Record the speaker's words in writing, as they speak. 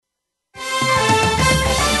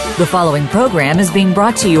The following program is being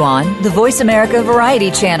brought to you on the Voice America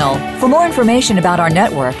Variety Channel. For more information about our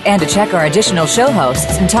network and to check our additional show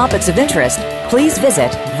hosts and topics of interest, please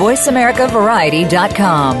visit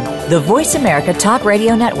voiceamericavariety.com. The Voice America Talk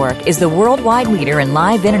Radio Network is the worldwide leader in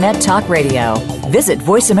live Internet talk radio. Visit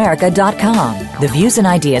voiceamerica.com. The views and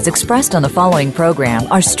ideas expressed on the following program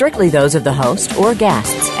are strictly those of the host or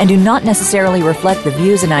guests and do not necessarily reflect the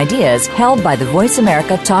views and ideas held by the Voice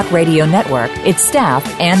America Talk Radio Network, its staff,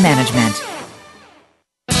 and management.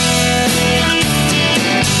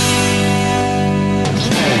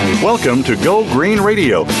 Welcome to Go Green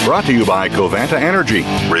Radio, brought to you by Covanta Energy.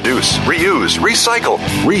 Reduce, reuse, recycle,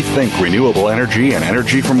 rethink renewable energy and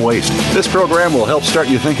energy from waste. This program will help start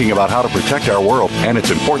you thinking about how to protect our world and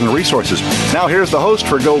its important resources. Now here's the host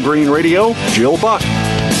for Go Green Radio, Jill Buck.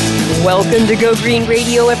 Welcome to Go Green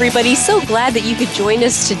Radio, everybody. So glad that you could join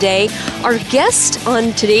us today. Our guest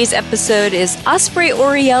on today's episode is Osprey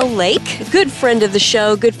Orielle Lake, a good friend of the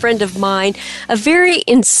show, good friend of mine, a very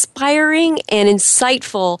inspiring and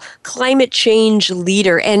insightful climate change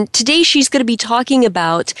leader. And today she's going to be talking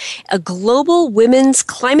about a global Women's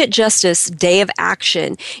Climate Justice Day of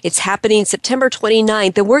Action. It's happening September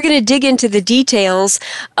 29th, and we're going to dig into the details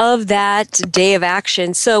of that Day of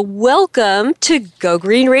Action. So welcome to Go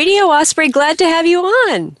Green Radio, Osprey. Glad to have you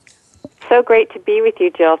on. So great to be with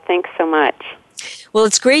you, Jill. Thanks so much. Well,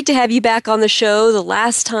 it's great to have you back on the show. The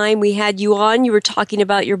last time we had you on, you were talking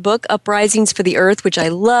about your book, Uprisings for the Earth, which I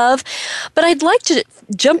love. But I'd like to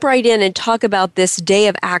jump right in and talk about this Day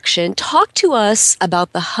of Action. Talk to us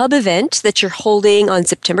about the hub event that you're holding on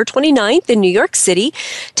September 29th in New York City.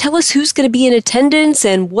 Tell us who's going to be in attendance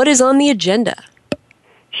and what is on the agenda.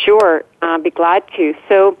 Sure. I'd be glad to.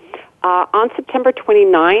 So on September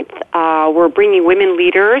 29th, we're bringing women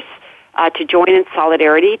leaders to join in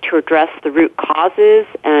solidarity to address the root causes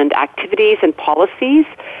and activities and policies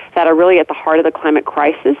that are really at the heart of the climate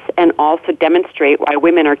crisis, and also demonstrate why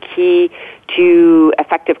women are key to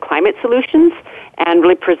effective climate solutions, and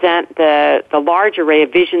really present the large array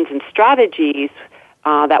of visions and strategies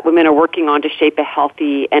that women are working on to shape a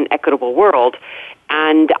healthy and equitable world.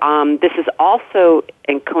 And this is also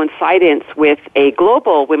in coincidence with a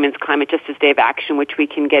global Women's Climate Justice Day of Action, which we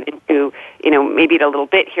can get into, maybe in a little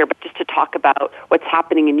bit here, but just to talk about what's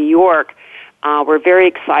happening in New York. We're very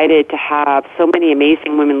excited to have so many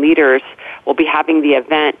amazing women leaders. We'll be having the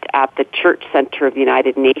event at the Church Center of the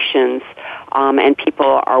United Nations, and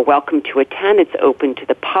people are welcome to attend. It's open to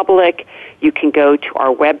the public. You can go to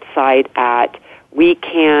our website at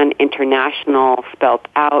WECAN International, spelled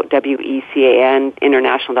out, WECAN,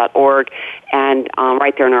 international.org, and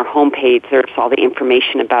right there on our homepage, there's all the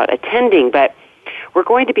information about attending. But we're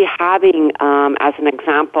going to be having, as an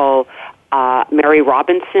example, Mary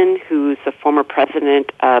Robinson, who's the former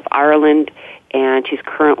president of Ireland, and she's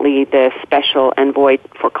currently the special envoy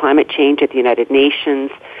for climate change at the United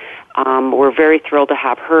Nations. We're very thrilled to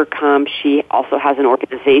have her come. She also has an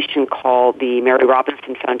organization called the Mary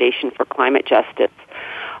Robinson Foundation for Climate Justice.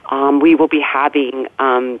 We will be having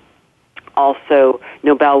also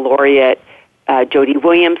Nobel laureate Jody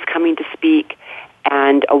Williams coming to speak,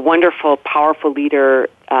 and a wonderful, powerful leader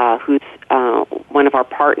who's one of our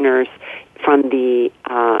partners from the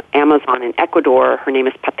Amazon in Ecuador. Her name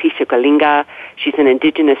is Patricia Galinga. She's an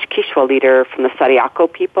indigenous Quechua leader from the Sariaco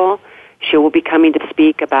people. She will be coming to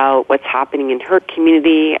speak about what's happening in her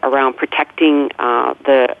community around protecting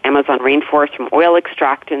the Amazon rainforest from oil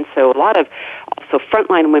extraction. So a lot of also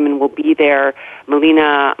frontline women will be there.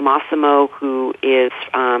 Melina Massimo, who is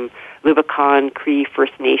Lubicon Cree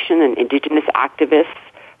First Nation, an indigenous activist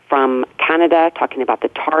from Canada, talking about the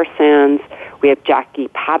tar sands. We have Jackie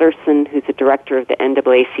Patterson, who's the director of the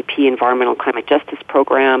NAACP Environmental Climate Justice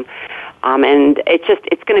Program. And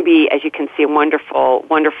it's going to be, as you can see, a wonderful,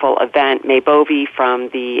 wonderful event. May Bovey from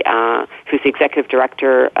who's the executive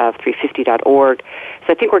director of 350.org. So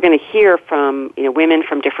I think we're going to hear from, women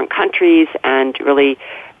from different countries and really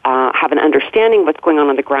have an understanding of what's going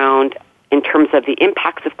on the ground in terms of the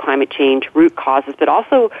impacts of climate change, root causes, but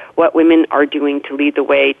also what women are doing to lead the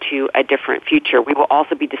way to a different future. We will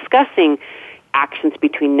also be discussing actions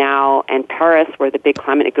between now and Paris, where the big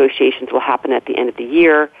climate negotiations will happen at the end of the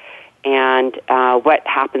year, and what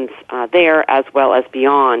happens there as well as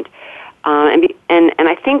beyond. And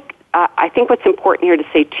I think what's important here to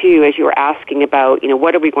say too, as you were asking about,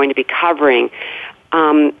 what are we going to be covering?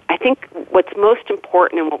 I think what's most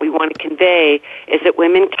important and what we want to convey is that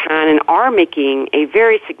women can and are making a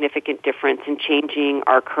very significant difference in changing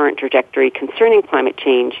our current trajectory concerning climate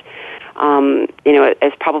change.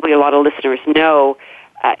 As probably a lot of listeners know,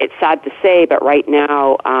 it's sad to say, but right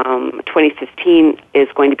now, 2015 is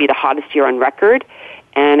going to be the hottest year on record,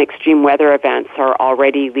 and extreme weather events are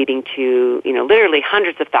already leading to, literally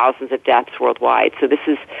hundreds of thousands of deaths worldwide. So this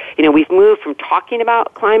is, we've moved from talking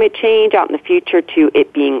about climate change out in the future to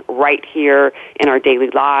it being right here in our daily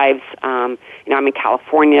lives. I'm in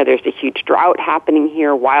California. There's a huge drought happening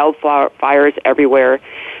here, wildfires everywhere.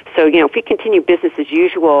 So, if we continue business as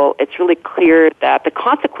usual, it's really clear that the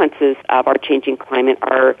consequences of our changing climate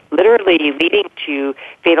are literally leading to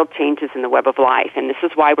fatal changes in the web of life. And this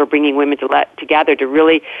is why we're bringing women together to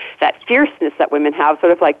really, that fierceness that women have,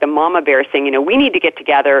 sort of like the mama bear saying, we need to get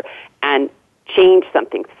together and change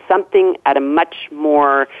something. Something at a much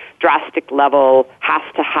more drastic level has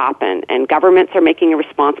to happen. And governments are making a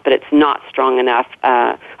response, but it's not strong enough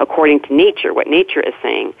according to nature, what nature is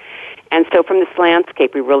saying. And so from this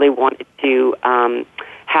landscape, we really wanted to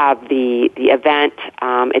have the event.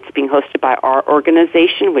 It's being hosted by our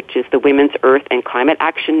organization, which is the Women's Earth and Climate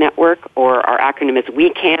Action Network, or our acronym is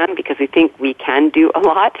WECAN, because we think we can do a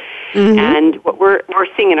lot. Mm-hmm. And what we're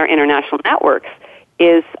seeing in our international networks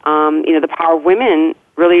is, the power of women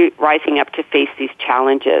really rising up to face these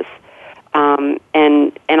challenges.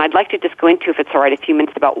 And I'd like to just go into, if it's all right, a few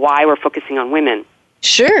minutes about why we're focusing on women.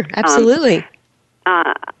 Sure, absolutely.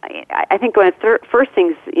 I think one of the first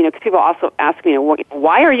things, because people also ask me,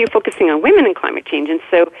 why are you focusing on women in climate change? And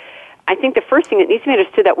so I think the first thing that needs to be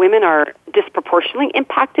understood that women are disproportionately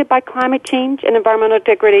impacted by climate change and environmental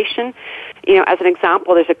degradation. As an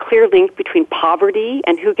example, there's a clear link between poverty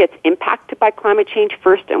and who gets impacted by climate change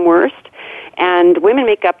first and worst. And women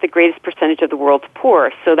make up the greatest percentage of the world's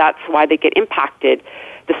poor, so that's why they get impacted.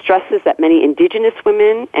 The stresses that many indigenous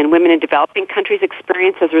women and women in developing countries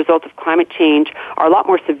experience as a result of climate change are a lot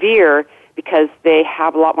more severe because they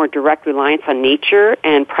have a lot more direct reliance on nature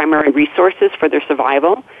and primary resources for their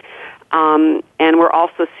survival. And we're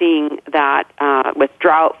also seeing that with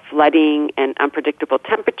drought, flooding, and unpredictable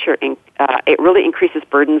temperature, it really increases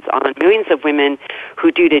burdens on millions of women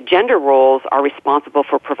who, due to gender roles, are responsible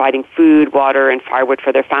for providing food, water, and firewood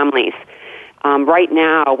for their families. Right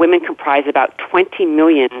now, women comprise about 20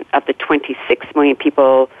 million of the 26 million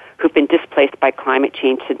people who've been displaced by climate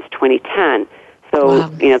change since 2010. So,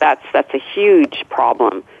 wow. That's a huge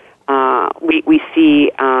problem. We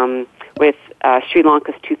see with Sri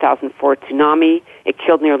Lanka's 2004 tsunami, it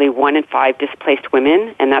killed nearly 1 in 5 displaced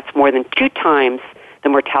women, and that's more than 2 times the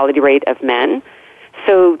mortality rate of men.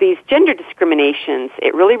 So these gender discriminations,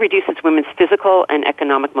 it really reduces women's physical and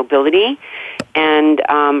economic mobility and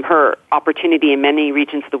her opportunity in many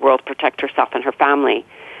regions of the world to protect herself and her family.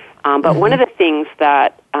 But one of the things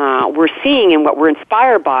that we're seeing and what we're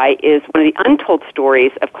inspired by is one of the untold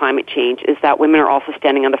stories of climate change is that women are also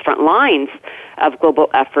standing on the front lines of global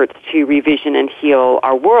efforts to revision and heal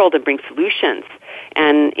our world and bring solutions.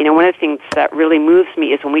 And, one of the things that really moves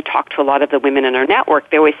me is when we talk to a lot of the women in our network,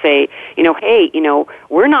 they always say, hey,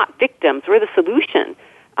 we're not victims, we're the solution.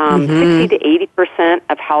 60 to 80%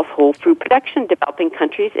 of household food production in developing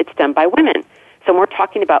countries, it's done by women. So when we're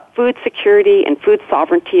talking about food security and food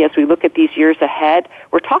sovereignty as we look at these years ahead,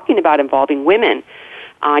 we're talking about involving women.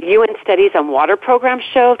 UN studies on water programs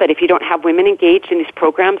show that if you don't have women engaged in these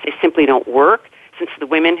programs, they simply don't work, since the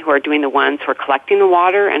women who are doing the ones who are collecting the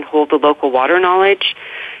water and hold the local water knowledge.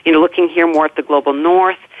 Looking here more at the global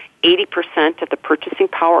north, 80% of the purchasing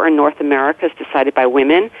power in North America is decided by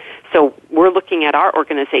women. So we're looking at our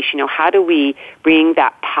organization, how do we bring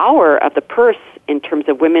that power of the purse in terms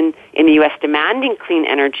of women in the U.S. demanding clean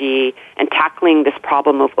energy and tackling this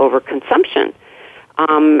problem of overconsumption.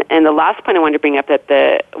 And the last point I wanted to bring up, that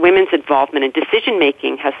the women's involvement in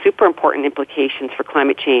decision-making has super important implications for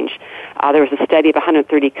climate change. There was a study of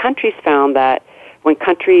 130 countries found that when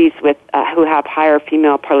countries with who have higher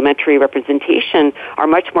female parliamentary representation are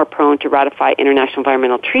much more prone to ratify international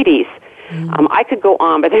environmental treaties. I could go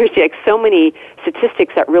on, but there's so many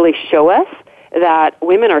statistics that really show us that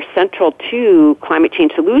women are central to climate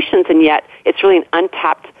change solutions, and yet it's really an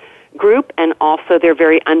untapped group, and also they're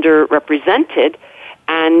very underrepresented.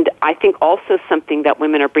 And I think also something that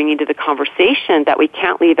women are bringing to the conversation that we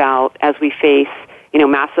can't leave out as we face,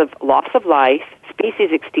 massive loss of life,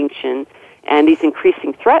 species extinction, and these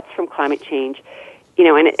increasing threats from climate change,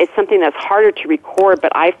 and it's something that's harder to record,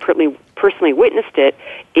 but I've personally witnessed it,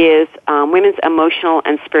 is women's emotional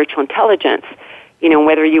and spiritual intelligence.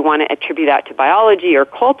 Whether you want to attribute that to biology or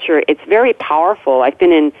culture, it's very powerful. I've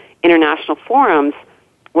been in international forums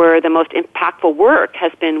where the most impactful work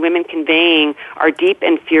has been women conveying our deep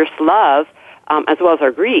and fierce love, as well as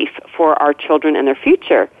our grief for our children and their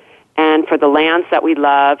future, and for the lands that we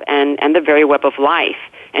love and the very web of life,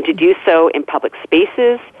 and to do so in public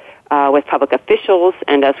spaces, with public officials,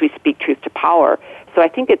 and as we speak truth to power. So I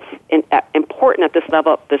think it's important at this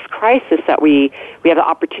level, this crisis, that we have the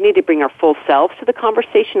opportunity to bring our full selves to the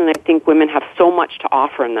conversation, and I think women have so much to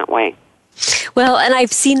offer in that way. Well, and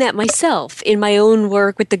I've seen that myself in my own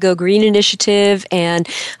work with the Go Green Initiative and,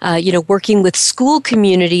 working with school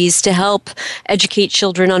communities to help educate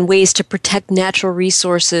children on ways to protect natural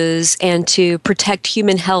resources and to protect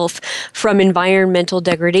human health from environmental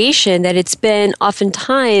degradation, that it's been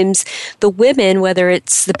oftentimes the women, whether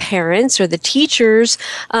it's the parents or the teachers,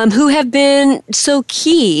 who have been so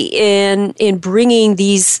key in bringing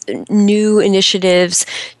these new initiatives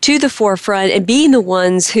to the forefront and being the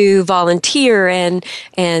ones who volunteer and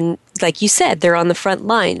like you said, they're on the front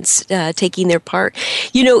lines taking their part.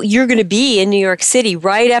 You're going to be in New York City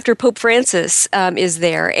right after Pope Francis is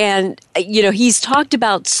there. And, he's talked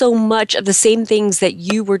about so much of the same things that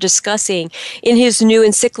you were discussing in his new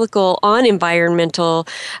encyclical on environmental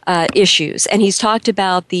issues. And he's talked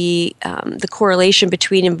about the correlation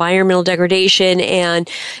between environmental degradation and,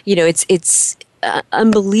 its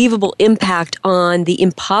unbelievable impact on the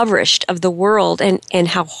impoverished of the world and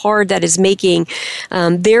how hard that is making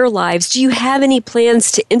their lives. Do you have any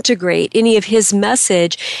plans to integrate any of his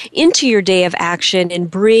message into your day of action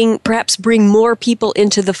and perhaps bring more people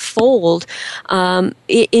into the fold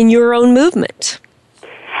in your own movement?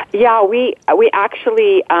 Yeah, we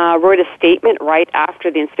actually wrote a statement right after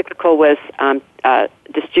the encyclical was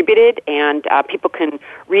distributed, and people can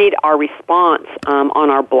read our response on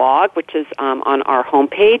our blog, which is on our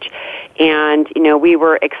homepage. And we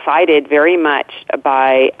were excited very much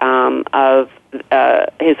by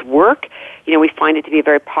his work. We find it to be a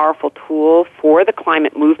very powerful tool for the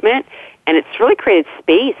climate movement, and it's really created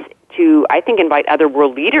space to, I think, invite other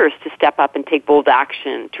world leaders to step up and take bold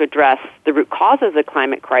action to address the root causes of the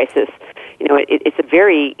climate crisis. It's a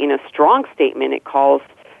very, strong statement. It calls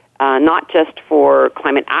not just for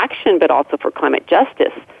climate action, but also for climate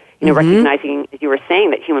justice. Recognizing, as you were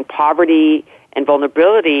saying, that human poverty and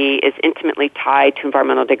vulnerability is intimately tied to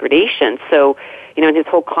environmental degradation. So, in his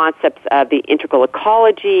whole concept of the integral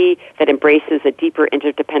ecology that embraces a deeper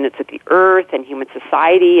interdependence with the earth and human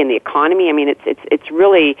society and the economy, it's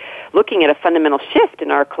really looking at a fundamental shift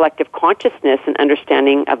in our collective consciousness and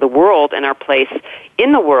understanding of the world and our place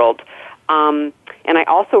in the world. And I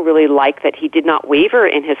also really like that he did not waver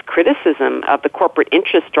in his criticism of the corporate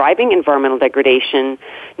interests driving environmental degradation,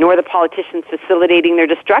 nor the politicians facilitating their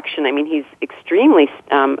destruction. He's extremely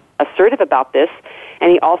assertive about this,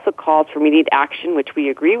 and he also called for immediate action, which we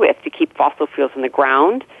agree with, to keep fossil fuels in the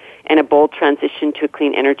ground and a bold transition to a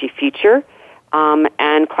clean energy future.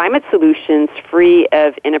 And climate solutions free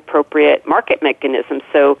of inappropriate market mechanisms.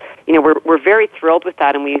 So, we're very thrilled with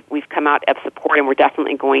that, and we've come out of support, and we're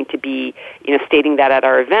definitely going to be, stating that at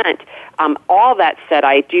our event. All that said,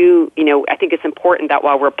 I think it's important that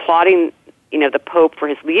while we're applauding, the Pope for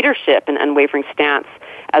his leadership and unwavering stance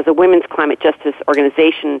as a women's climate justice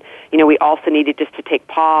organization, we also needed just to take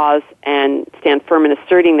pause and stand firm in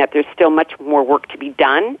asserting that there's still much more work to be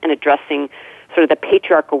done in addressing sort of the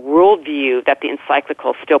patriarchal worldview that the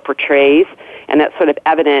encyclical still portrays, and that's sort of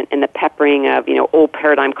evident in the peppering of, old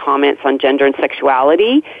paradigm comments on gender and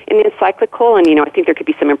sexuality in the encyclical. And, I think there could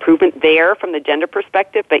be some improvement there from the gender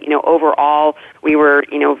perspective, but, overall, we were,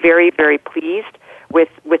 very, very pleased with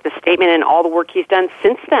the statement and all the work he's done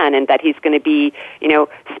since then, and that he's going to be,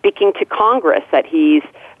 speaking to Congress, that he's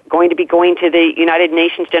going to be going to the United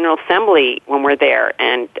Nations General Assembly when we're there,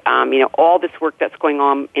 and all this work that's going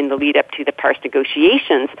on in the lead up to the Paris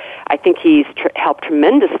negotiations. I think he's helped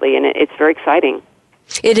tremendously, and it's very exciting.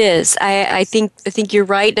 It is. I think you're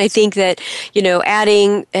right. And I think that,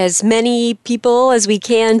 adding as many people as we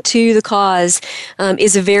can to the cause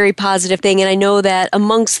is a very positive thing. And I know that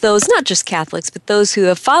amongst those, not just Catholics, but those who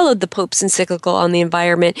have followed the Pope's encyclical on the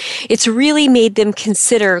environment, it's really made them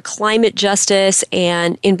consider climate justice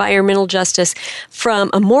and environmental justice from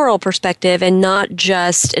a moral perspective and not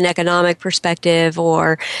just an economic perspective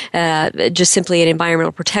or just simply an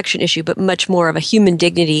environmental protection issue, but much more of a human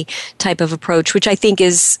dignity type of approach, which I think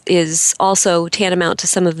is also tantamount to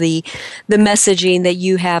some of the messaging that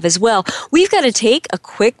you have as well. We've got to take a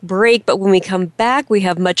quick break, but when we come back, we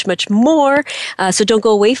have much, much more. So don't go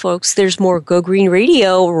away, folks. There's more Go Green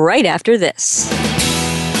Radio right after this.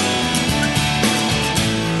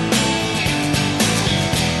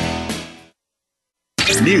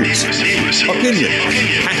 News, opinion,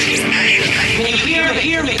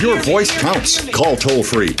 your voice counts. Call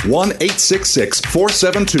toll-free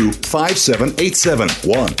 1-866-472-5787.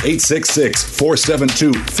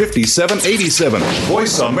 1-866-472-5787.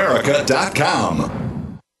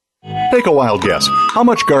 VoiceAmerica.com. Take a wild guess. How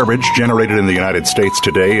much garbage generated in the United States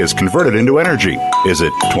today is converted into energy? Is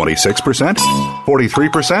it 26%,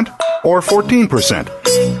 43%, or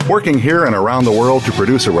 14%? Working here and around the world to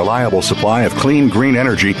produce a reliable supply of clean, green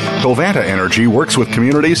energy, Covanta Energy works with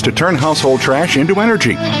communities to turn household trash into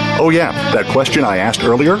energy. Oh yeah, that question I asked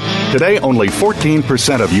earlier? Today, only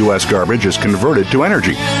 14% of U.S. garbage is converted to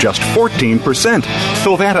energy. Just 14%.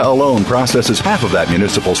 Covanta alone processes half of that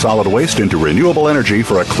municipal solid waste into renewable energy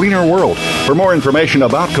for a cleaner world. For more information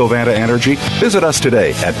about Covanta Energy, visit us today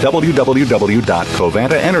at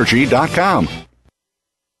www.covantaenergy.com.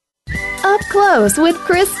 Up Close with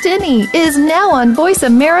Chris Tinney is now on Voice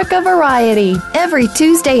America Variety. Every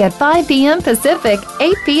Tuesday at 5 p.m. Pacific,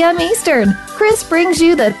 8 p.m. Eastern. Chris brings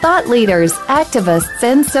you the thought leaders, activists,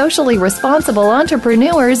 and socially responsible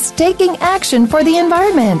entrepreneurs taking action for the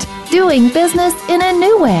environment, doing business in a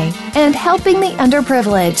new way, and helping the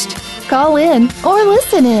underprivileged. Call in or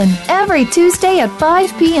listen in every Tuesday at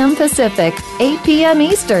 5 p.m. Pacific, 8 p.m.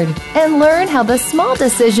 Eastern, and learn how the small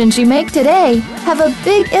decisions you make today have a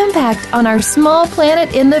big impact on our small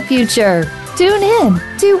planet in the future. Tune in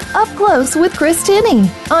to Up Close with Chris Tinney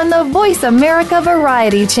on the Voice America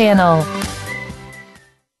Variety Channel.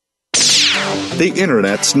 The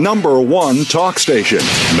Internet's #1 talk station.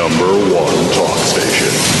 #1 talk station.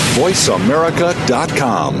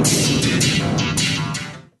 VoiceAmerica.com.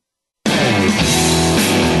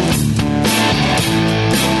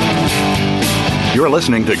 You're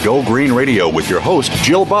listening to Go Green Radio with your host,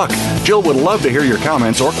 Jill Buck. Jill would love to hear your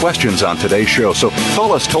comments or questions on today's show, so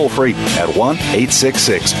call us toll-free at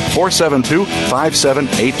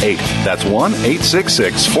 1-866-472-5788. That's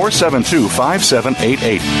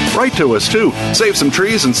 1-866-472-5788. Write to us, too. Save some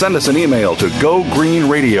trees and send us an email to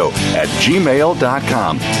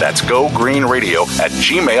gogreenradio@gmail.com. That's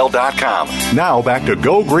gogreenradio@gmail.com. Now back to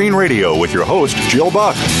Go Green Radio with your host, Jill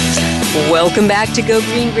Buck. Welcome back to Go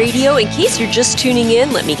Green Radio. In case you're just tuning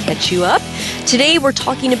in, let me catch you up. Today we're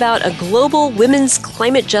talking about a global Women's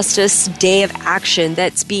Climate Justice Day of Action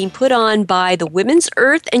that's being put on by the Women's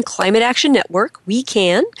Earth and Climate Action Network,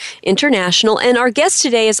 WECAN International. And our guest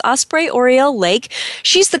today is Osprey Orielle Lake.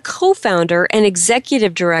 She's the co-founder and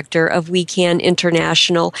executive director of WECAN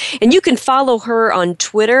International. And you can follow her on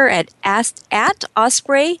Twitter at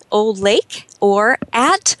Osprey O Lake or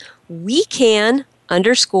at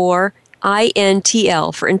WECAN_INTL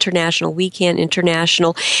for international, WECAN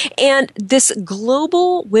International. And this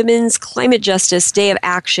Global Women's Climate Justice Day of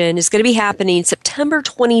Action is going to be happening September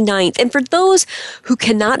 29th. And for those who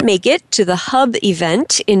cannot make it to the Hub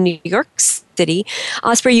event in New York City,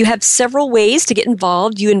 Osprey, you have several ways to get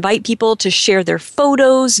involved. You invite people to share their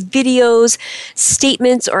photos, videos,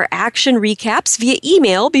 statements, or action recaps via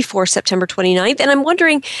email before September 29th. And I'm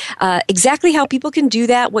wondering exactly how people can do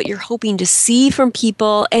that, what you're hoping to see from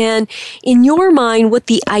people, and in your mind, what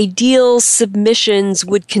the ideal submissions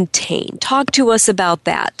would contain. Talk to us about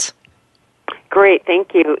that. Great,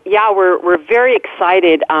 thank you. Yeah, we're very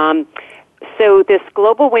excited. So this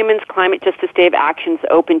Global Women's Climate Justice Day of Action is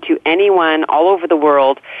open to anyone all over the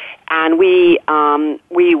world, and we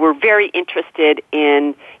were very interested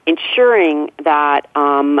in ensuring that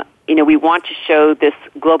we want to show this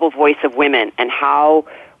global voice of women and how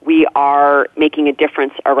we are making a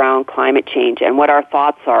difference around climate change and what our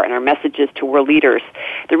thoughts are and our messages to world leaders.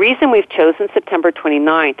 The reason we've chosen September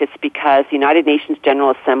 29th is because the United Nations General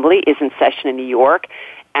Assembly is in session in New York,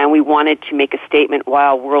 and we wanted to make a statement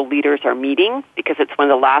while world leaders are meeting because it's one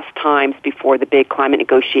of the last times before the big climate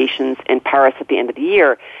negotiations in Paris at the end of the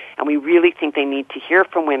year, and we really think they need to hear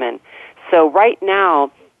from women. So right now,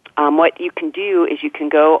 what you can do is you can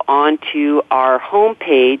go on to our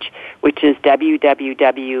homepage, which is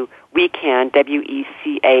www.wecan,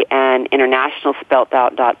 WECAN,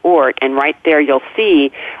 international.org, and right there you'll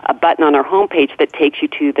see a button on our homepage that takes you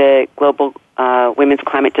to the Global Women's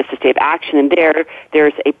Climate Justice Day of Action, and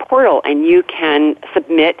there's a portal, and you can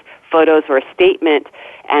submit photos or a statement.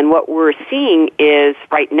 And what we're seeing is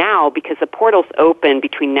right now, because the portal's open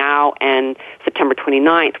between now and September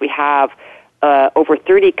 29th, we have over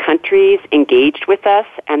 30 countries engaged with us,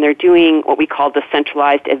 and they're doing what we call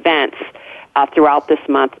decentralized events throughout this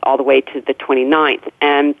month all the way to the 29th.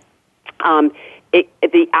 And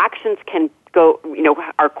the actions can go,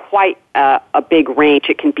 are quite a big range.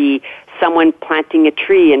 It can be someone planting a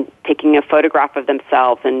tree and taking a photograph of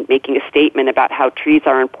themselves and making a statement about how trees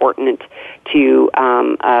are important to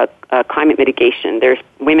climate mitigation. There's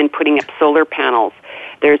women putting up solar panels.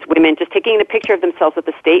 There's women just taking a picture of themselves with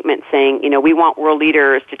a statement saying, we want world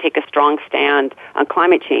leaders to take a strong stand on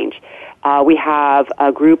climate change. We have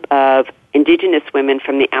a group of indigenous women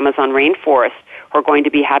from the Amazon rainforest who are going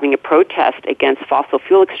to be having a protest against fossil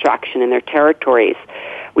fuel extraction in their territories.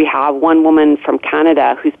 We have one woman from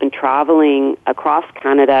Canada who's been traveling across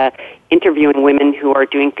Canada interviewing women who are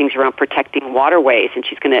doing things around protecting waterways, and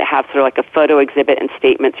she's going to have sort of like a photo exhibit and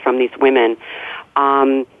statements from these women.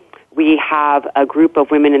 We have a group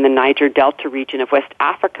of women in the Niger Delta region of West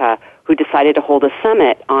Africa who decided to hold a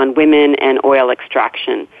summit on women and oil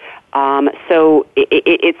extraction. So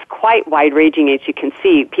it's quite wide-ranging, as you can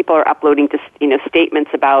see. People are uploading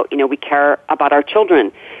statements about, we care about our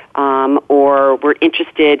children, or we're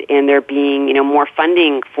interested in there being, more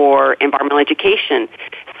funding for environmental education.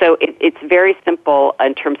 So it's very simple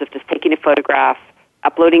in terms of just taking a photograph,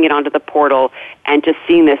 uploading it onto the portal, and just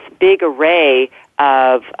seeing this big array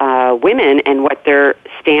of women and what their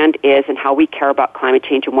stand is and how we care about climate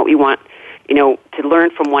change and what we want to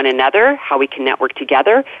learn from one another, how we can network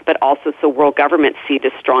together, but also so world governments see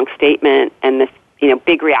this strong statement and this,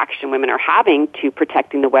 big reaction women are having to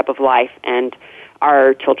protecting the web of life and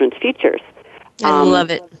our children's futures. I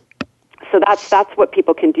love it. So that's what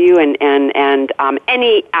people can do, and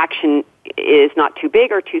any action is not too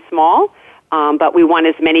big or too small, but we want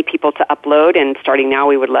as many people to upload, and starting now,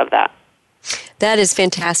 we would love that. That is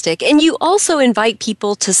fantastic. And you also invite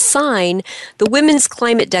people to sign the Women's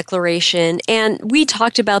Climate Declaration. And we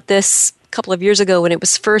talked about this a couple of years ago when it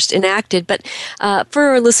was first enacted. But for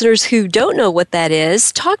our listeners who don't know what that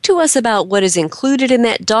is, talk to us about what is included in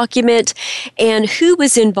that document and who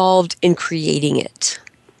was involved in creating it.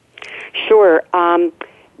 Sure.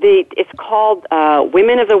 It's called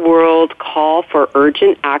Women of the World Call for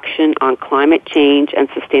Urgent Action on Climate Change and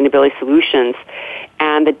Sustainability Solutions.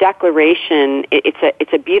 And the declaration, it's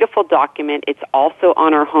a beautiful document. It's also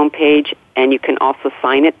on our homepage, and you can also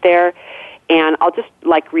sign it there. And I'll just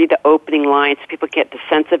read the opening lines so people get the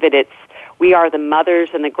sense of it. It's, we are the mothers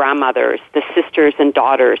and the grandmothers, the sisters and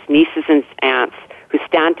daughters, nieces and aunts, who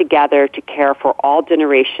stand together to care for all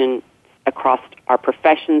generations across our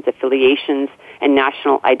professions, affiliations, and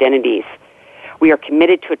national identities. We are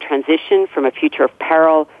committed to a transition from a future of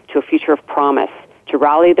peril to a future of promise, to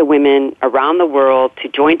rally the women around the world to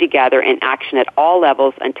join together in action at all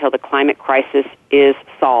levels until the climate crisis is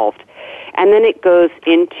solved. And then it goes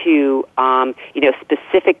into,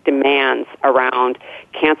 specific demands around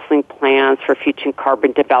canceling plans for future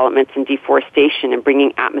carbon developments and deforestation and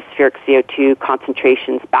bringing atmospheric CO2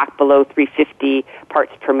 concentrations back below 350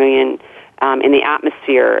 parts per million in the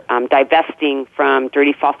atmosphere, divesting from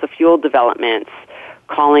dirty fossil fuel developments,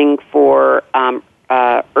 calling for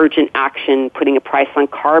urgent action, putting a price on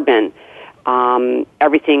carbon,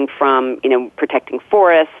 everything from, protecting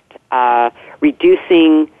forests,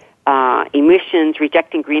 reducing emissions,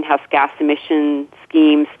 rejecting greenhouse gas emission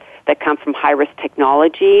schemes that come from high-risk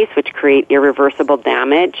technologies which create irreversible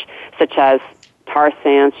damage, such as tar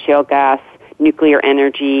sands, shale gas, nuclear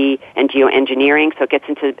energy, and geoengineering. So it gets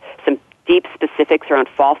into some deep specifics around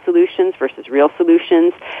false solutions versus real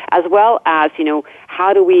solutions, as well as,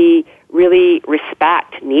 how do we really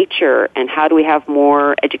respect nature, and how do we have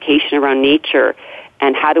more education around nature,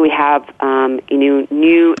 and how do we have,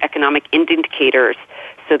 new economic indicators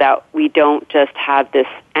so that we don't just have this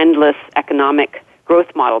endless economic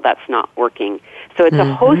growth model that's not working. So it's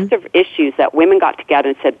a host of issues that women got together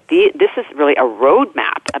and said, this is really a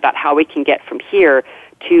roadmap about how we can get from here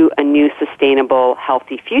to a new sustainable,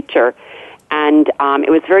 healthy future. And it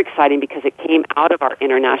was very exciting because it came out of our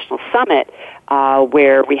international summit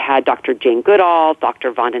where we had Dr. Jane Goodall,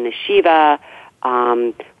 Dr. Vandana Shiva,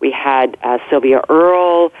 we had Sylvia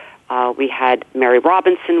Earle, we had Mary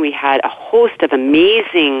Robinson, we had a host of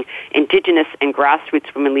amazing Indigenous and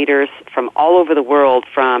grassroots women leaders from all over the world,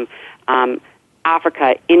 from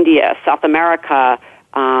Africa, India, South America,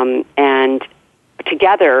 and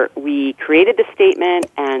together we created the statement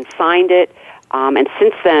and signed it. And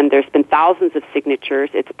since then, there's been thousands of signatures.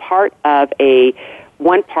 It's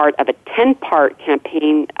one part of a 10-part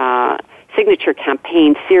campaign, signature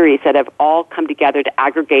campaign series that have all come together to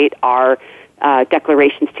aggregate our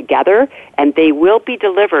declarations together, and they will be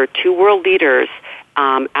delivered to world leaders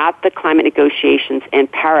at the climate negotiations in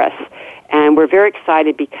Paris. And we're very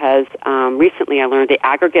excited because recently I learned the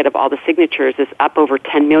aggregate of all the signatures is up over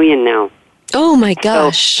 10 million now. Oh, my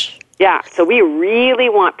gosh. So we really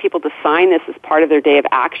want people to sign this as part of their day of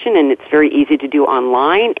action, and it's very easy to do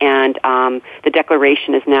online, and the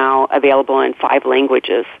declaration is now available in 5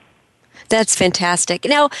 languages. That's fantastic.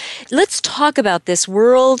 Now, let's talk about this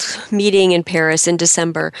world meeting in Paris in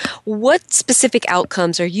December. What specific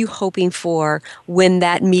outcomes are you hoping for when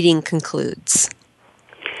that meeting concludes?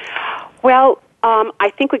 Well,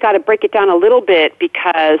 I think we got to break it down a little bit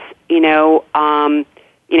because,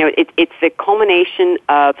 it's the culmination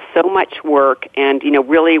of so much work and,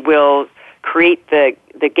 really will create the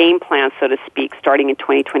game plan, so to speak, starting in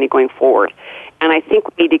 2020 going forward. And I think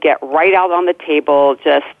we need to get right out on the table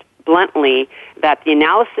just bluntly that the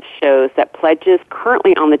analysis shows that pledges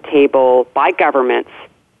currently on the table by governments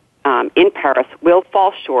in Paris will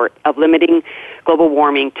fall short of limiting global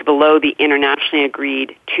warming to below the internationally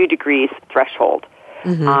agreed 2 degrees threshold.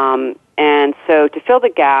 Mm-hmm. And so to fill the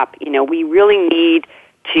gap, we really need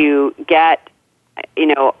to get,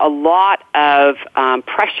 a lot of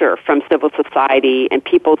pressure from civil society and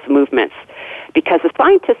people's movements because the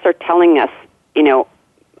scientists are telling us,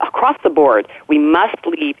 across the board, we must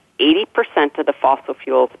leave 80% of the fossil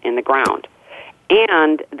fuels in the ground.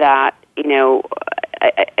 And that,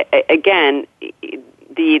 again,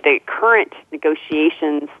 the current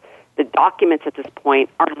negotiations, the documents at this point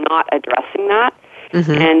are not addressing that.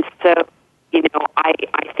 Mm-hmm. And so, I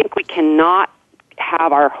think we cannot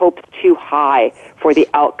have our hopes too high for the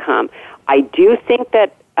outcome. I do think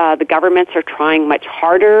that the governments are trying much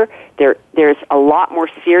harder. There's a lot more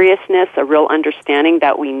seriousness, a real understanding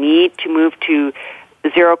that we need to move to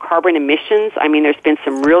zero carbon emissions. I mean, there's been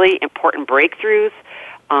some really important breakthroughs.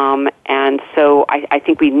 And so I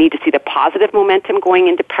think we need to see the positive momentum going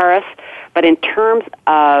into Paris. But in terms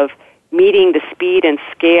of meeting the speed and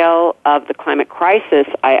scale of the climate crisis,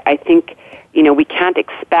 I think, we can't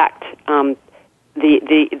expect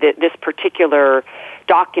this particular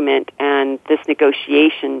document and this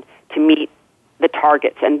negotiation to meet the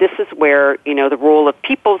targets. And this is where, the role of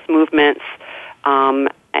people's movements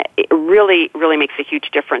it really, really makes a huge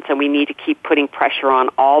difference. And we need to keep putting pressure on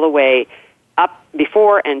all the way up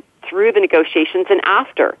before and through the negotiations and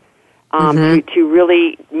after to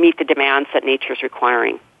really meet the demands that nature is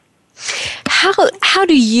requiring. How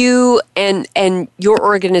do you and your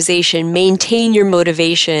organization maintain your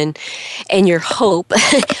motivation and your hope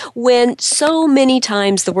when so many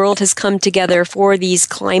times the world has come together for these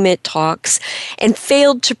climate talks and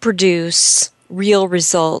failed to produce real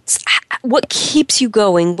results? What keeps you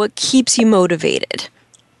going? What keeps you motivated?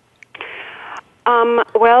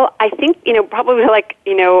 Well, I think, probably like,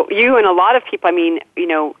 you and a lot of people,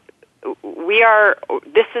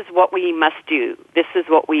 this is what we must do. This is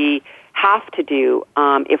what we have to do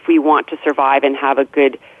if we want to survive and have a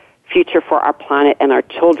good future for our planet and our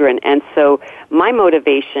children. And so my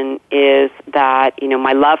motivation is that,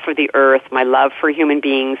 my love for the earth, my love for human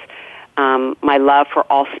beings, my love for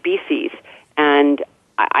all species. And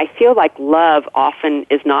I feel like love often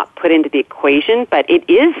is not put into the equation, but it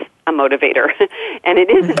is a motivator and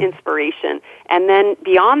it is an inspiration. And then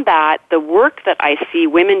beyond that, the work that I see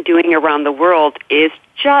women doing around the world is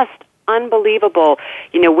just unbelievable.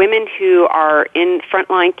 Women who are in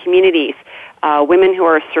frontline communities, women who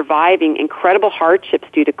are surviving incredible hardships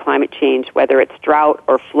due to climate change, whether it's drought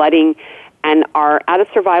or flooding, and are at a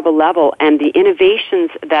survival level. And the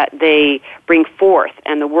innovations that they bring forth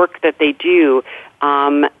and the work that they do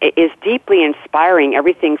is deeply inspiring.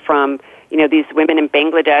 Everything from these women in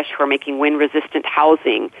Bangladesh who are making wind-resistant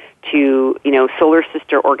housing to, Solar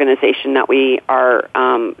Sister organization that we are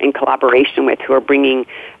in collaboration with, who are bringing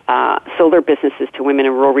solar businesses to women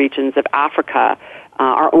in rural regions of Africa.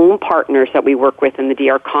 Our own partners that we work with in the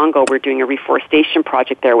DR Congo, we're doing a reforestation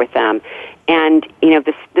project there with them. And,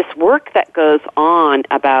 this work that goes on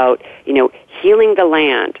about, healing the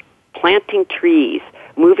land, planting trees,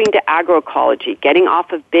 moving to agroecology, getting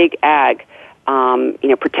off of big ag,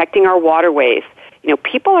 protecting our waterways.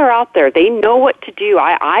 People are out there. They know what to do.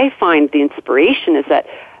 I find the inspiration is that,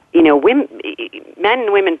 women, men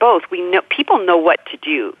and women both, people know what to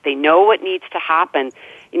do. They know what needs to happen.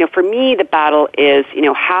 For me, the battle is,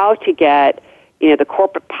 how to get, the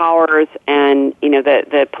corporate powers and,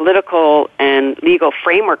 the political and legal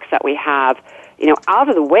frameworks that we have, out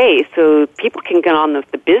of the way so people can get on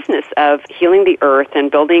the business of healing the earth and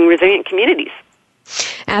building resilient communities.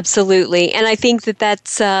 Absolutely. And I think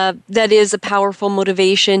that is a powerful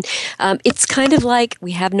motivation. It's kind of like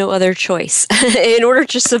we have no other choice. In order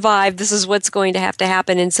to survive, this is what's going to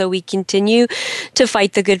happen. And so we continue to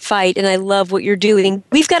fight the good fight. And I love what you're doing.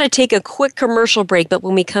 We've got to take a quick commercial break, but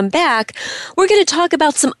when we come back, we're going to talk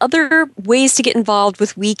about some other ways to get involved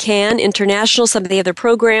with WECAN International, some of the other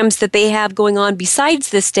programs that they have going on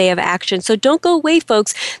besides this day of action. So don't go away,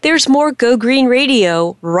 folks. There's more Go Green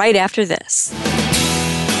Radio right after this.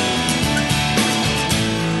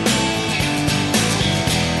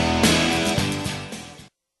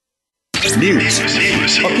 news,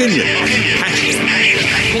 opinion.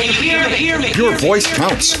 Your voice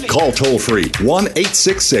counts. Call toll-free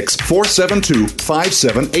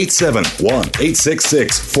 1-866-472-5787.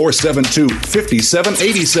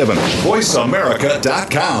 1-866-472-5787.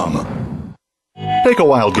 VoiceAmerica.com. Take a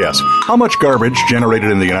wild guess. How much garbage generated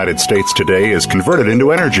in the United States today is converted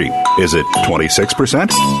into energy? Is it 26%,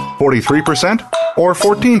 43%, or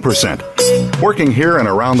 14%? Working here and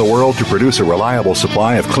around the world to produce a reliable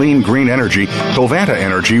supply of clean, green energy, Covanta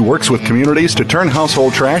Energy works with communities to turn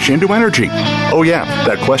household trash into energy. Oh yeah,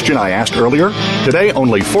 that question I asked earlier? Today,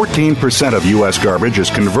 only 14% of U.S. garbage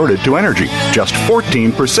is converted to energy. Just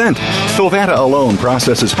 14%. Covanta alone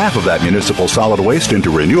processes half of that municipal solid waste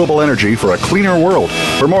into renewable energy for a cleaner world.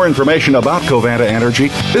 For more information about Covanta Energy,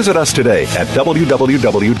 visit us today at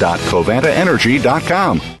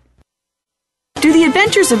www.covantaenergy.com. Do the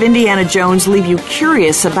adventures of Indiana Jones leave you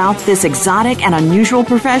curious about this exotic and unusual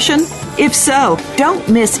profession? If so, don't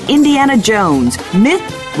miss Indiana Jones, Myth,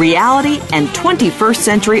 Reality, and 21st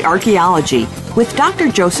Century Archaeology with Dr.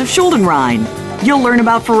 Joseph Schuldenrein. You'll learn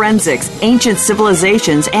about forensics, ancient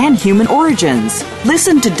civilizations, and human origins.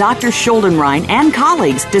 Listen to Dr. Schuldenrein and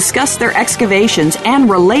colleagues discuss their excavations and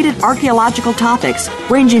related archaeological topics,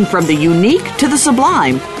 ranging from the unique to the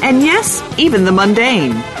sublime, and yes, even the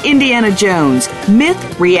mundane. Indiana Jones,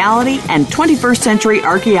 Myth, Reality, and 21st Century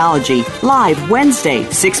Archaeology. Live Wednesday,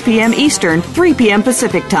 6 p.m. Eastern, 3 p.m.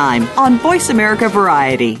 Pacific Time on Voice America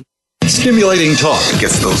Variety. Stimulating talk. It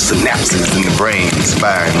gets those synapses in the brain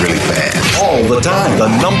firing really fast. All the time. The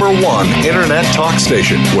 #1 Internet talk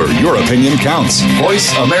station where your opinion counts.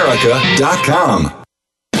 VoiceAmerica.com.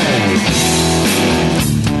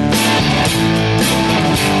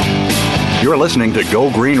 You're listening to Go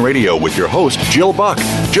Green Radio with your host, Jill Buck.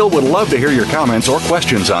 Jill would love to hear your comments or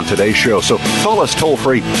questions on today's show, so call us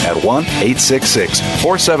toll-free at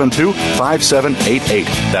 1-866-472-5788.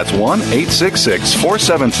 That's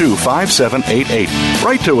 1-866-472-5788.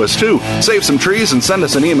 Write to us, too. Save some trees and send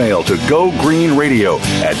us an email to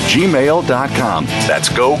gogreenradio@gmail.com. That's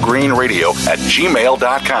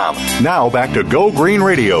gogreenradio@gmail.com. Now back to Go Green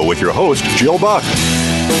Radio with your host, Jill Buck.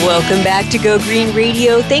 Welcome back to Go Green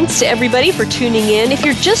Radio. Thanks to everybody for tuning in. If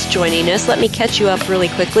you're just joining us, let me catch you up really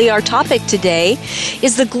quickly. Our topic today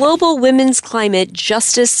is the Global Women's Climate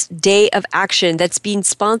Justice Day of Action that's being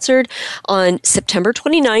sponsored on September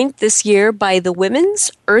 29th this year by the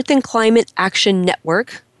Women's Earth and Climate Action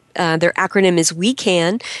Network. Their acronym is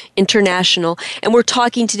WECAN International, and we're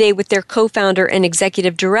talking today with their co-founder and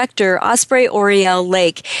executive director, Osprey Orielle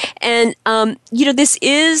Lake. And, this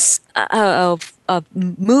is a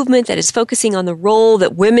movement that is focusing on the role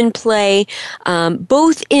that women play,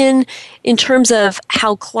 both in terms of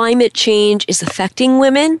how climate change is affecting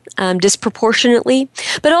women disproportionately,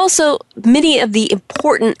 but also many of the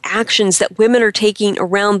important actions that women are taking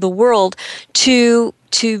around the world to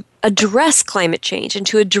address climate change and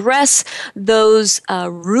to address those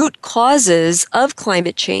root causes of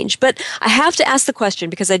climate change. But I have to ask the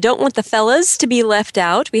question because I don't want the fellas to be left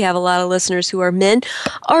out. We have a lot of listeners who are men.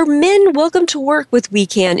 Are men welcome to work with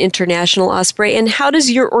WECAN International, Osprey? And how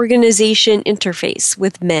does your organization interface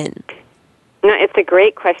with men? No, it's a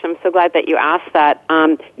great question. I'm so glad that you asked that.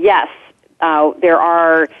 Yes. There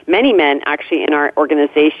are many men actually in our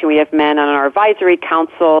organization. We have men on our advisory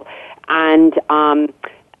council, and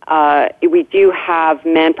we do have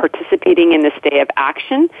men participating in this day of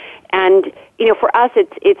action. And for us,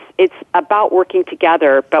 it's about working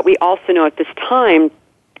together. But we also know at this time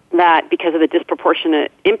that because of the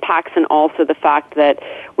disproportionate impacts and also the fact that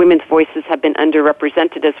women's voices have been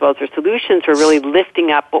underrepresented as well as their solutions, we're really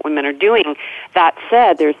lifting up what women are doing. That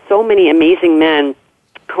said, there's so many amazing men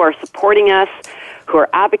who are supporting us, who are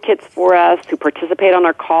advocates for us, who participate on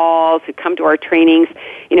our calls, who come to our trainings,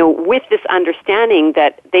 with this understanding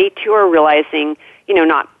that they too are realizing,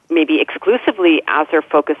 not maybe exclusively as their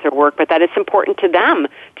focus or work, but that it's important to them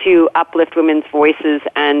to uplift women's voices.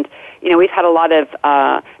 And, we've had a lot of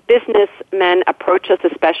businessmen approach us,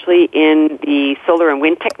 especially in the solar and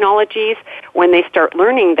wind technologies, when they start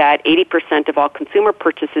learning that 80% of all consumer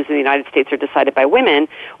purchases in the United States are decided by women,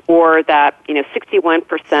 or that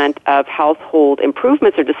 61% of household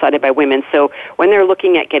improvements are decided by women. So when they're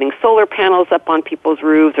looking at getting solar panels up on people's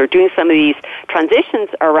roofs or doing some of these transitions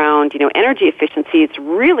around energy efficiency, it's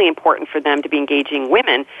really important for them to be engaging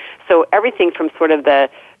women. So everything from sort of the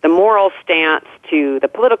moral stance to the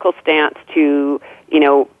political stance to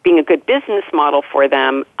being a good business model for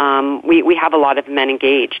them, we have a lot of men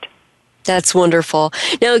engaged. That's wonderful.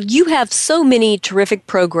 Now, you have so many terrific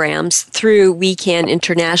programs through WECAN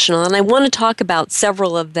International, and I want to talk about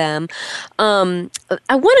several of them. I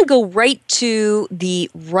want to go right to the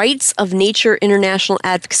Rights of Nature International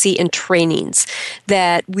Advocacy and Trainings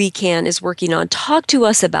that WECAN is working on. Talk to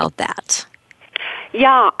us about that.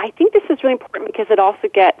 Yeah, I think this is really important because it also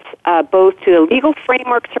gets both to the legal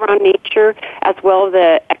frameworks around nature as well as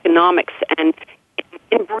the economics. And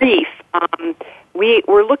in brief,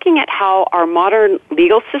 we're looking at how our modern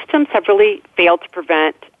legal systems have really failed to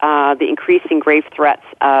prevent the increasing grave threats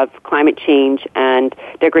of climate change and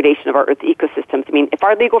degradation of our Earth's ecosystems. I mean, if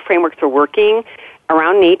our legal frameworks were working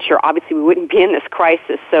around nature, obviously we wouldn't be in this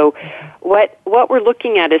crisis. So what we're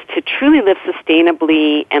looking at is to truly live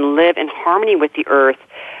sustainably and live in harmony with the Earth.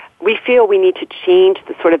 We feel we need to change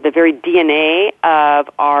the very DNA of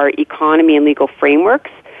our economy and legal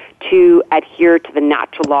frameworks to adhere to the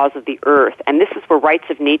natural laws of the Earth. And this is where rights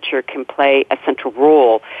of nature can play a central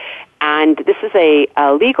role. And this is a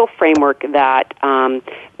legal framework that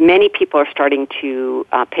many people are starting to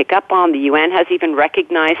pick up on. The UN has even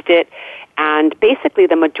recognized it. And basically,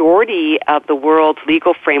 the majority of the world's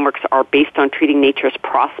legal frameworks are based on treating nature as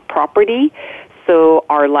property. So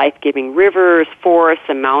our life-giving rivers, forests,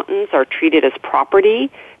 and mountains are treated as property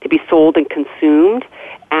to be sold and consumed.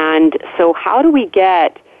 And so how do we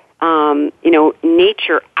get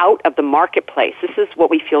nature out of the marketplace? This is what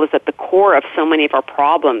we feel is at the core of so many of our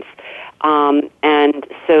problems. And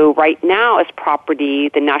so right now as property,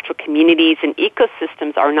 the natural communities and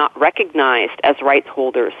ecosystems are not recognized as rights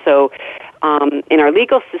holders. So in our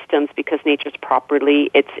legal systems, because nature's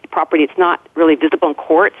property, it's not really visible in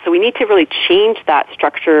court. So we need to really change that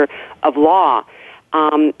structure of law.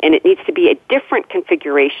 And it needs to be a different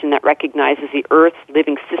configuration that recognizes the Earth's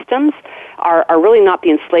living systems are really not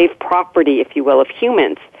the enslaved property, if you will, of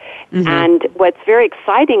humans. Mm-hmm. And what's very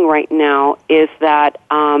exciting right now is that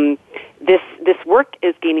this work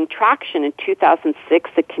is gaining traction. In 2006,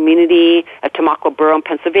 the community of Tamaqua Borough in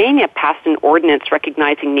Pennsylvania passed an ordinance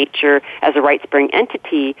recognizing nature as a rights-bearing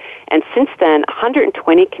entity. And since then,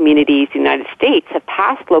 120 communities in the United States have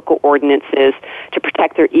passed local ordinances to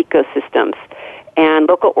protect their ecosystems. And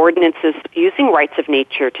local ordinances using rights of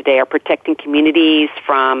nature today are protecting communities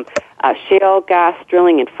from shale gas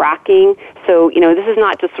drilling and fracking. So, this is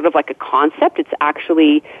not just sort of like a concept. It's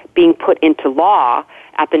actually being put into law.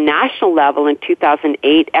 At the national level, in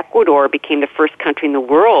 2008, Ecuador became the first country in the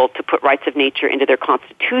world to put rights of nature into their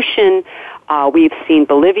constitution. We've seen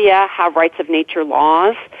Bolivia have rights of nature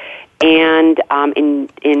laws. And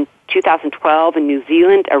in 2012 in New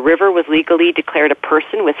Zealand, a river was legally declared a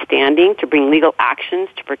person with standing to bring legal actions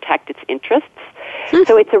to protect its interests.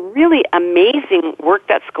 So it's a really amazing work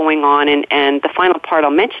that's going on, and the final part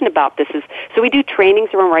I'll mention about this is, so we do trainings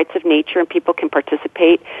around rights of nature, and people can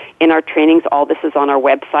participate in our trainings. All this is on our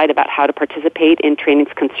website about how to participate in trainings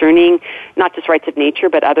concerning not just rights of nature,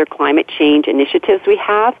 but other climate change initiatives we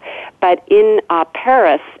have. But in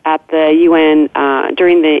Paris at the UN,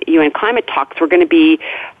 during the UN climate talks, we're going to be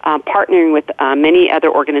partnering with many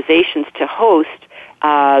other organizations to host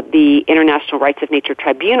the International Rights of Nature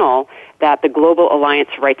Tribunal that the Global Alliance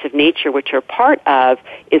for Rights of Nature, which are part of,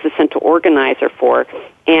 is a central organizer for.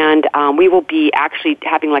 And we will be actually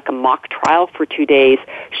having like a mock trial for 2 days,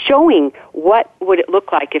 showing what would it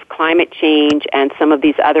look like if climate change and some of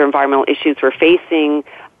these other environmental issues we're facing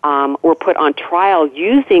were put on trial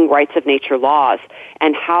using rights of nature laws,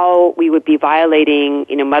 and how we would be violating,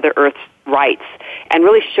 Mother Earth's rights, and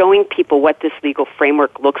really showing people what this legal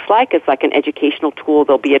framework looks like. It's like an educational tool.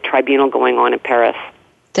 There'll be a tribunal going on in Paris.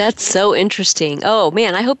 That's so interesting. Oh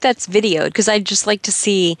man, I hope that's videoed, because I'd just like to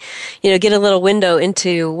see, get a little window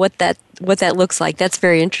into what that looks like. That's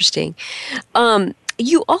very interesting.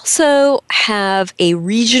 You also have a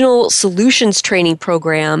regional solutions training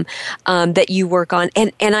program that you work on.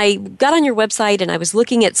 And I got on your website and I was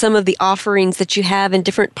looking at some of the offerings that you have in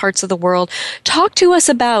different parts of the world. Talk to us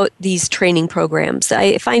about these training programs.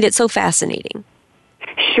 I find it so fascinating.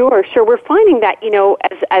 Sure. We're finding that,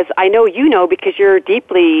 as I know because you're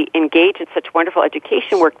deeply engaged in such wonderful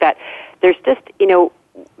education work, that there's just,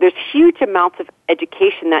 there's huge amounts of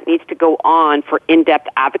education that needs to go on for in-depth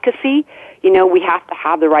advocacy. We have to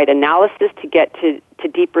have the right analysis to get to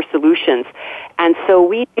deeper solutions. And so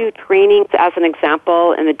we do trainings, as an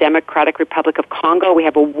example, in the Democratic Republic of Congo. We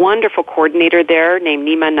have a wonderful coordinator there named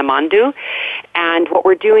Nima Namandu. And what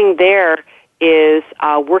we're doing there is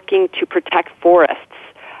working to protect forests,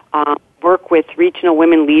 work with regional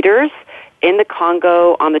women leaders in the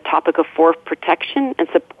Congo on the topic of forest protection and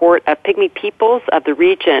support of Pygmy peoples of the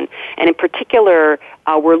region. And in particular,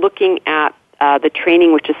 we're looking at the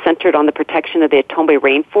training, which is centered on the protection of the Atombe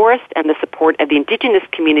rainforest and the support of the indigenous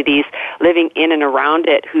communities living in and around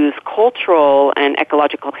it, whose cultural and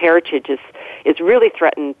ecological heritage is really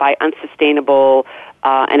threatened by unsustainable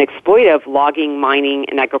and exploitive logging, mining,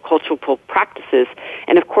 and agricultural practices.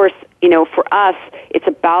 And of course, for us, it's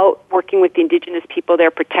about working with the indigenous people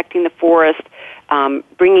there, protecting the forest,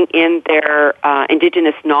 bringing in their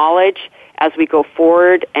indigenous knowledge as we go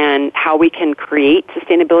forward, and how we can create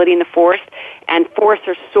sustainability in the forest. And forests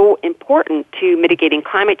are so important to mitigating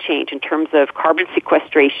climate change in terms of carbon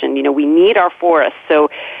sequestration. We need our forests. So,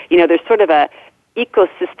 there's sort of a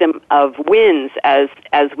ecosystem of wins as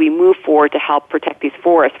we move forward to help protect these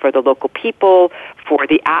forests for the local people, for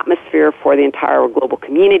the atmosphere, for the entire global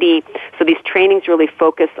community. So these trainings really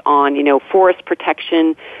focus on, forest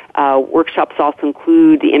protection. Workshops also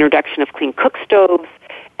include the introduction of clean cook stoves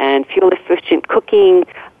and fuel-efficient cooking,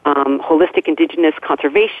 holistic indigenous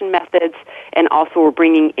conservation methods, and also we're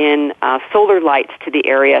bringing in solar lights to the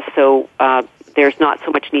area, so there's not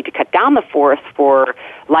so much need to cut down the forest for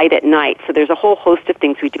light at night. So there's a whole host of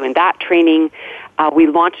things we do in that training. We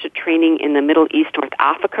launched a training in the Middle East, North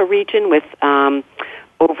Africa region with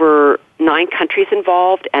over 9 countries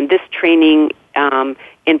involved, and this training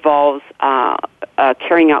involves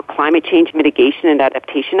carrying out climate change mitigation and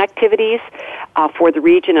adaptation activities for the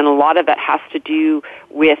region, and a lot of that has to do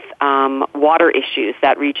with water issues.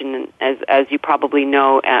 That region, as you probably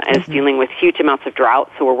know, is dealing with huge amounts of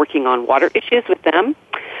drought, so we're working on water issues with them.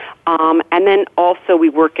 And then also we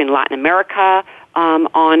work in Latin America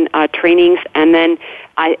on trainings, and then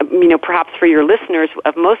perhaps for your listeners,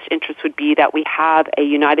 of most interest would be that we have a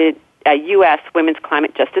U.S. Women's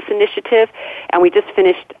Climate Justice Initiative, and we just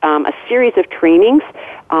finished a series of trainings.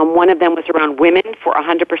 One of them was around women for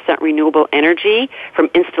 100% renewable energy, from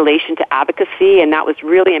installation to advocacy, and that was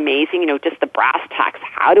really amazing. Just the brass tacks.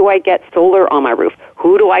 How do I get solar on my roof?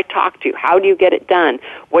 Who do I talk to? How do you get it done?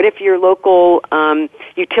 What if your local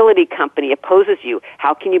utility company opposes you?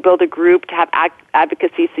 How can you build a group to have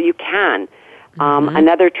advocacy so you can?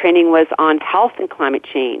 Another training was on health and climate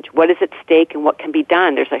change. What is at stake and what can be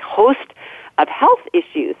done? There's a host of health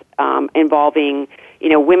issues involving,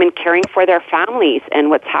 women caring for their families and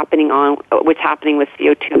what's happening with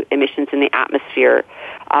CO2 emissions in the atmosphere.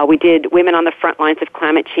 We did women on the front lines of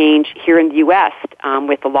climate change here in the U.S.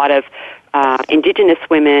 With a lot of indigenous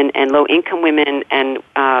women and low-income women and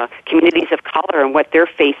communities of color and what they're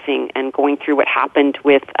facing and going through what happened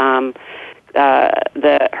with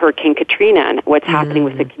the Hurricane Katrina and what's happening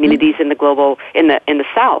with the communities in the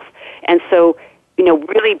South. And so,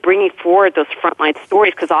 really bringing forward those frontline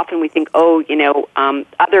stories, because often we think,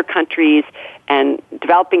 other countries and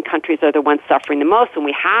developing countries are the ones suffering the most, and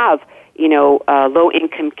we have,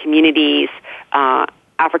 low-income communities,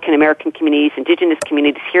 African American communities, indigenous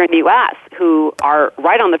communities here in the U.S. who are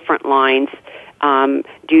right on the front lines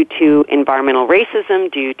due to environmental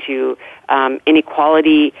racism, due to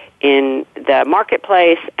inequality in the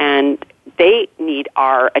marketplace, and they need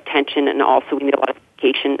our attention, and also we need a lot of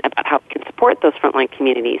education about how we can support those frontline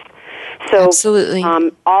communities. So absolutely.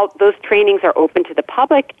 All those trainings are open to the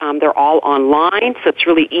public. They're all online, so it's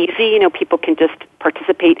really easy. People can just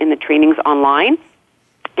participate in the trainings online.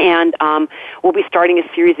 And we'll be starting a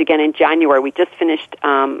series again in January. We just finished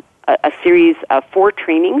a series of 4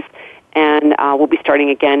 trainings, and we'll be starting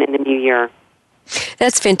again in the new year.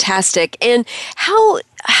 That's fantastic. And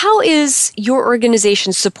how is your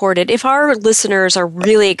organization supported? If our listeners are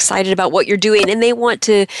really excited about what you're doing and they want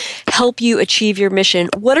to help you achieve your mission,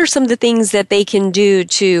 what are some of the things that they can do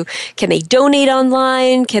can they donate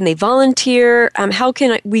online? Can they volunteer? How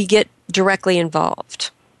can we get directly involved?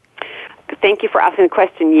 Thank you for asking the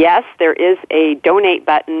question. Yes, there is a donate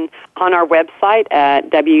button on our website at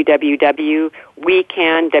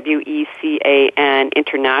www.WECAN, WECAN,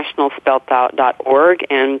 international spelled out.org,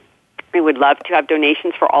 and we would love to have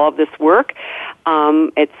donations for all of this work.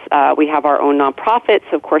 We have our own nonprofit,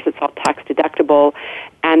 so of course it's all tax deductible.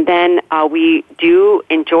 And then we do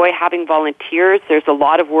enjoy having volunteers. There's a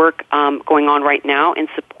lot of work going on right now in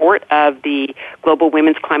support of the Global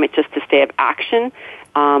Women's Climate Justice Day of Action,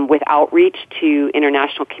 with outreach to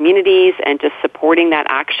international communities and just supporting that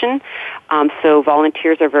action. So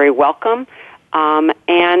volunteers are very welcome.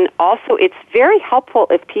 And also it's very helpful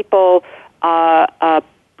if people will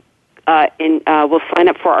sign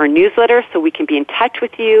up for our newsletter so we can be in touch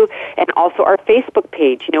with you, and also our Facebook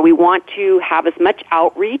page. We want to have as much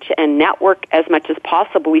outreach and network as much as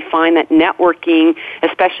possible. We find that networking,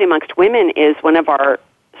 especially amongst women, is one of our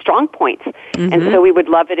strong points. And so we would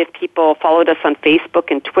love it if people followed us on Facebook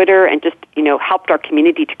and Twitter and just, helped our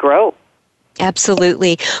community to grow.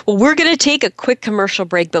 Absolutely. Well, we're going to take a quick commercial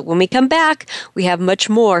break, but when we come back, we have much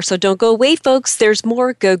more. So don't go away, folks. There's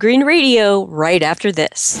more Go Green Radio right after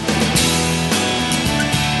this.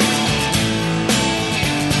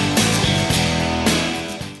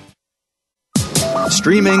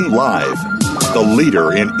 Streaming live, the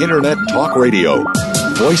leader in Internet talk radio,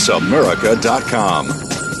 voiceamerica.com.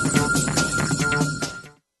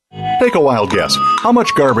 Take a wild guess. How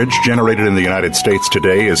much garbage generated in the United States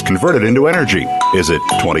today is converted into energy? Is it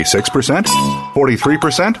 26%,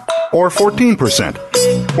 43%, or 14%?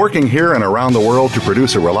 Working here and around the world to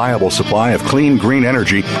produce a reliable supply of clean, green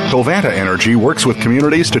energy, Covanta Energy works with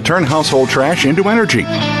communities to turn household trash into energy.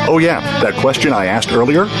 Oh yeah, that question I asked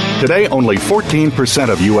earlier? Today, only 14%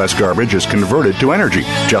 of U.S. garbage is converted to energy.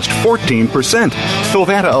 Just 14%.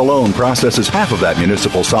 Covanta alone processes half of that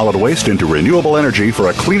municipal solid waste into renewable energy for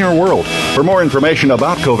a cleaner world. For more information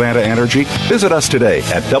about Covanta Energy, visit us today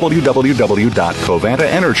at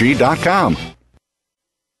www.covantaenergy.com.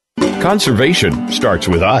 Conservation starts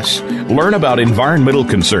with us. Learn about environmental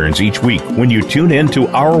concerns each week when you tune in to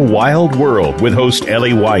Our Wild World with host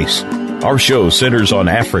Ellie Weiss. Our show centers on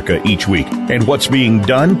Africa each week and what's being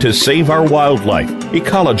done to save our wildlife,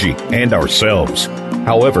 ecology, and ourselves.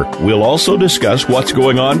 However, we'll also discuss what's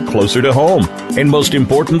going on closer to home. And most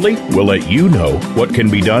importantly, we'll let you know what can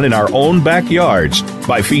be done in our own backyards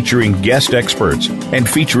by featuring guest experts and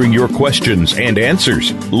featuring your questions and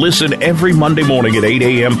answers. Listen every Monday morning at 8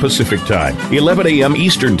 a.m. Pacific Time, 11 a.m.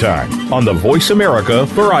 Eastern Time on the Voice America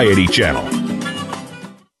Variety Channel.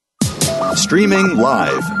 Streaming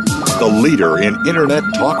live, the leader in Internet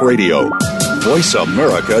talk radio,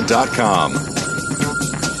 voiceamerica.com.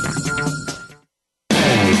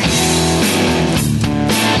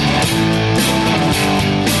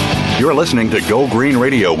 You're listening to Go Green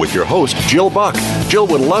Radio with your host, Jill Buck. Jill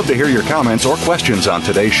would love to hear your comments or questions on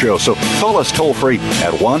today's show, so call us toll-free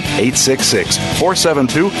at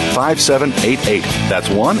 1-866-472-5788. That's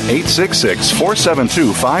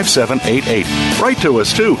 1-866-472-5788. Write to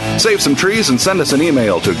us, too. Save some trees and send us an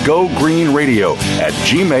email to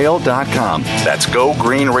gogreenradio@gmail.com. That's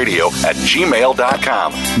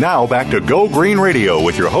gogreenradio@gmail.com. Now, back to Go Green Radio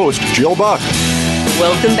with your host, Jill Buck.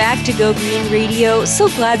 Welcome back to Go Green Radio. So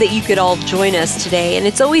glad that you could all join us today. And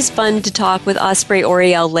it's always fun to talk with Osprey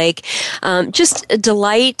Orielle Lake. Just a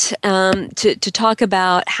delight to talk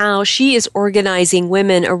about how she is organizing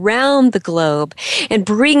women around the globe and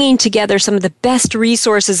bringing together some of the best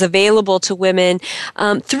resources available to women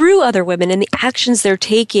through other women and the actions they're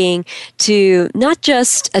taking to not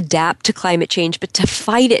just adapt to climate change, but to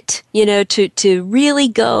fight it, to really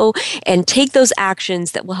go and take those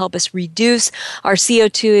actions that will help us reduce our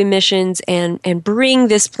CO2 emissions and bring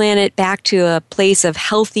this planet back to a place of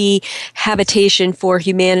healthy habitation for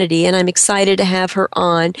humanity. And I'm excited to have her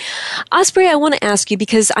on. Osprey, I want to ask you,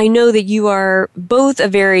 because I know that you are both a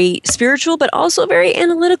very spiritual but also a very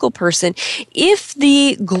analytical person. If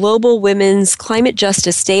the Global Women's Climate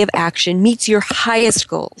Justice Day of Action meets your highest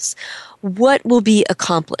goals, what will be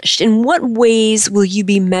accomplished? In what ways will you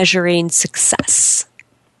be measuring success?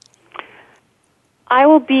 I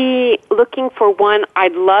will be looking for one.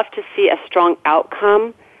 I'd love to see a strong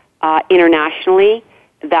outcome internationally,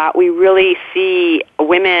 that we really see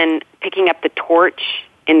women picking up the torch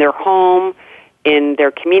in their home, in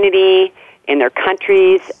their community, in their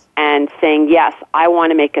countries, and saying, yes, I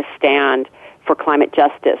want to make a stand for climate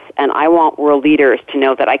justice, and I want world leaders to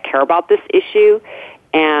know that I care about this issue,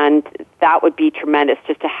 and that would be tremendous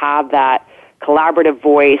just to have that collaborative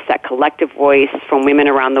voice, that collective voice from women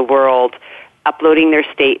around the world uploading their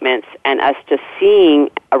statements, and us just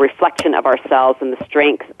seeing a reflection of ourselves and the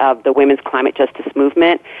strength of the women's climate justice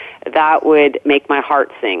movement. That would make my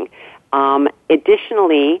heart sing.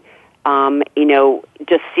 Additionally,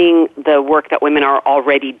 just seeing the work that women are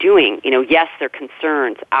already doing. Yes, their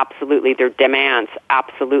concerns, absolutely. Their demands,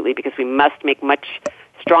 absolutely, because we must make much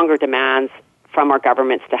stronger demands from our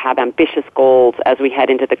governments to have ambitious goals as we head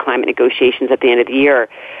into the climate negotiations at the end of the year.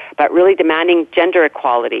 But really demanding gender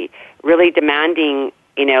equality, really demanding,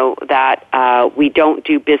 that we don't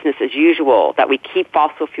do business as usual, that we keep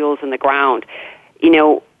fossil fuels in the ground.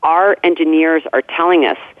 Our engineers are telling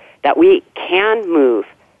us that we can move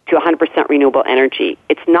to 100% renewable energy.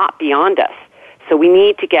 It's not beyond us. So we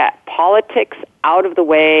need to get politics out of the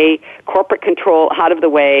way, corporate control out of the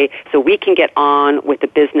way, so we can get on with the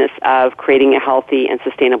business of creating a healthy and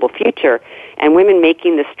sustainable future. And women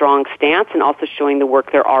making this strong stance and also showing the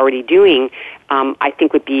work they're already doing, I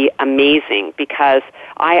think would be amazing, because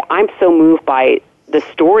I'm so moved by the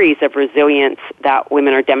stories of resilience that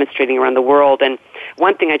women are demonstrating around the world. And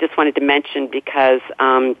one thing I just wanted to mention, because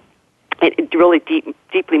it really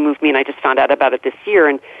deeply moved me, and I just found out about it this year.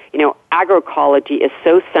 And, agroecology is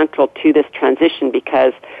so central to this transition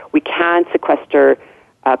because we can sequester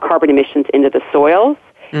carbon emissions into the soils.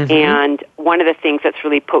 Mm-hmm. And one of the things that's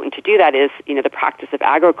really potent to do that is, the practice of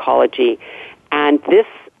agroecology. And this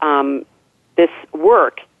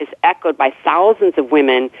work is echoed by thousands of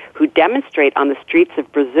women who demonstrate on the streets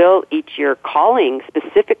of Brazil each year, calling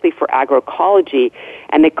specifically for agroecology,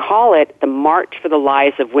 and they call it the March for the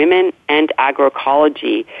Lives of Women and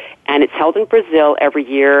Agroecology, and it's held in Brazil every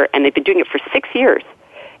year, and they've been doing it for 6 years.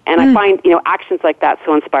 And I find, actions like that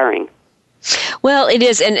so inspiring. Well, it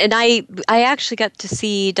is, and I actually got to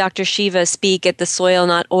see Dr. Shiva speak at the Soil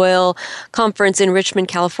Not Oil conference in Richmond,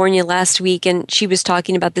 California last week, and she was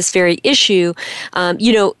talking about this very issue.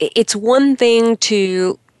 It's one thing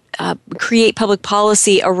to create public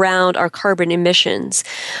policy around our carbon emissions,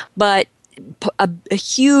 but a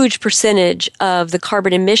huge percentage of the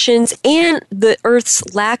carbon emissions and the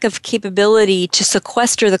Earth's lack of capability to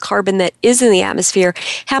sequester the carbon that is in the atmosphere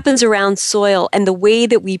happens around soil and the way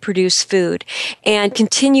that we produce food. And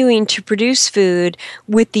continuing to produce food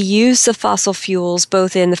with the use of fossil fuels,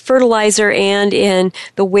 both in the fertilizer and in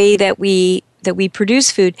the way that we produce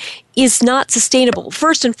food, is not sustainable.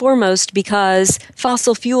 First and foremost, because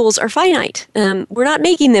fossil fuels are finite. We're not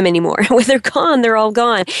making them anymore. When they're gone, they're all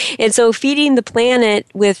gone. And so feeding the planet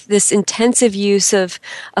with this intensive use of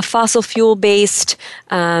fossil fuel-based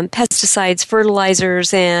pesticides,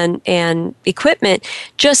 fertilizers, and equipment,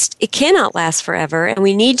 it cannot last forever. And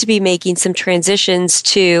we need to be making some transitions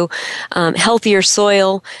to healthier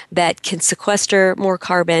soil that can sequester more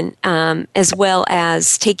carbon, as well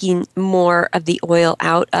as taking more of the oil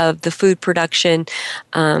out of the food production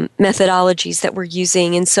methodologies that we're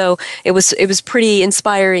using. And so it was pretty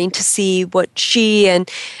inspiring to see what she and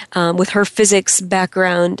with her physics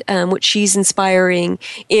background, what she's inspiring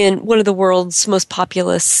in one of the world's most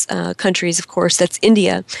populous countries, of course, that's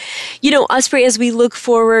India. Osprey, as we look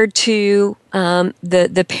forward to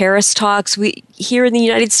the Paris talks, we here in the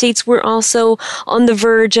United States, we're also on the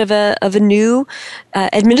verge of a new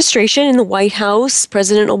administration in the White House.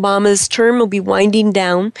 President Obama's term will be winding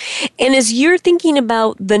down. And as you're thinking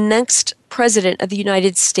about the next president of the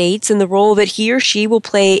United States and the role that he or she will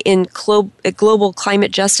play in global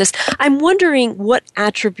climate justice, I'm wondering what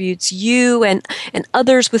attributes you and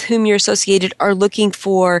others with whom you're associated are looking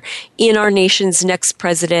for in our nation's next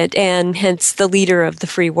president and hence the leader of the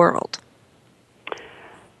free world.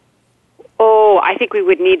 Oh, I think we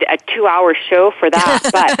would need a 2-hour show for that,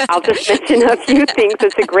 but I'll just mention a few things.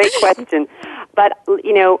 It's a great question. But,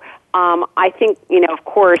 I think, of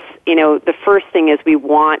course, the first thing is we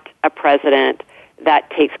want a president that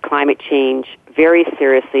takes climate change very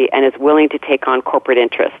seriously and is willing to take on corporate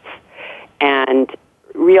interests and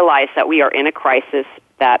realize that we are in a crisis,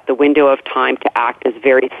 that the window of time to act is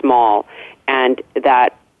very small, and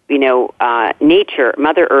that nature,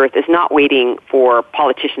 Mother Earth, is not waiting for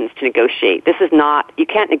politicians to negotiate. You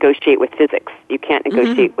can't negotiate with physics. You can't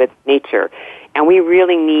negotiate with nature. And we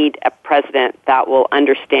really need a president that will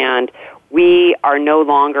understand we are no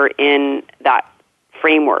longer in that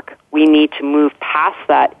framework. We need to move past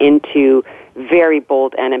that into very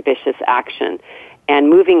bold and ambitious action. And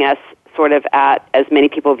moving us sort of at, as many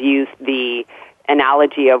people have used the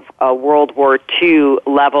analogy of a World War II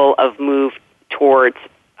level of move towards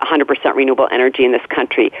 100% renewable energy in this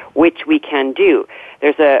country, which we can do.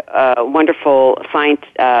 There's a wonderful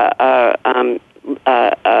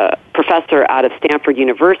professor out of Stanford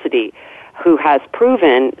University who has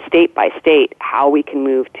proven state by state how we can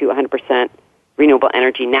move to 100% renewable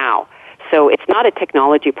energy now. So it's not a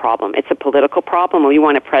technology problem. It's a political problem. We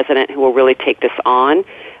want a president who will really take this on,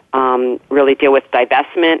 really deal with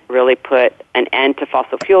divestment, really put an end to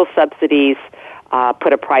fossil fuel subsidies,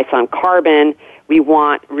 put a price on carbon. We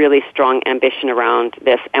want really strong ambition around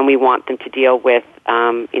this, and we want them to deal with,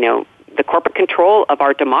 the corporate control of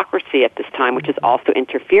our democracy at this time, which is also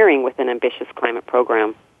interfering with an ambitious climate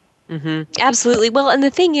program. Mm-hmm. Absolutely. Well, and the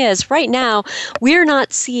thing is, right now, we're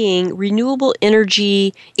not seeing renewable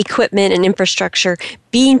energy equipment and infrastructure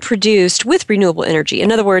being produced with renewable energy.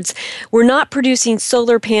 In other words, we're not producing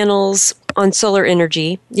solar panels on solar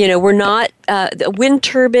energy. We're not, wind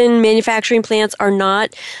turbine manufacturing plants are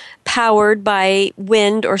not powered by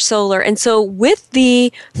wind or solar. And so with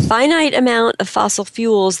the finite amount of fossil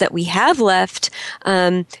fuels that we have left,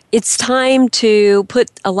 it's time to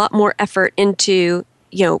put a lot more effort into,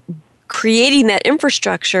 creating that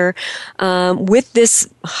infrastructure with this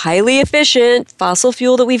highly efficient fossil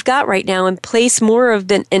fuel that we've got right now, and place more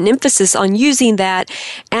of an emphasis on using that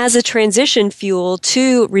as a transition fuel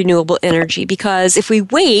to renewable energy. Because if we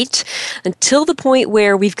wait until the point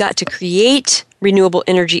where we've got to create renewable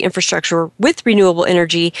energy infrastructure with renewable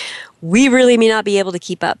energy, we really may not be able to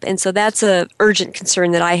keep up. And so that's an urgent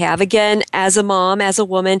concern that I have. Again, as a mom, as a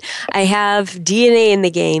woman, I have DNA in the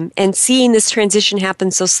game, and seeing this transition happen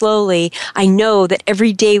so slowly, I know that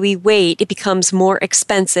every day we wait, it becomes more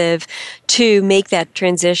expensive to make that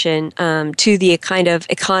transition to the kind of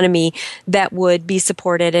economy that would be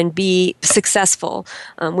supported and be successful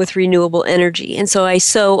with renewable energy. And so I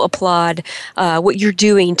so applaud what you're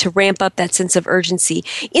doing to ramp up that sense of urgency.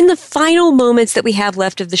 In the final moments that we have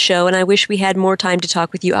left of the show, and I wish we had more time to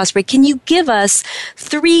talk with you, Osprey, can you give us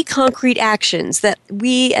 3 concrete actions that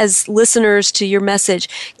we as listeners to your message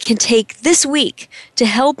can take this week to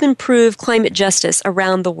help improve climate justice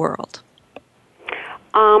around the world?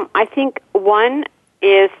 I think one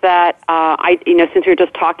is that, since we were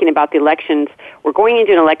just talking about the elections, we're going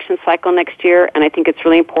into an election cycle next year, and I think it's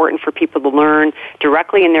really important for people to learn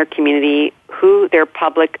directly in their community who their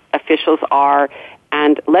public officials are.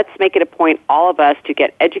 And let's make it a point, all of us, to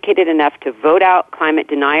get educated enough to vote out climate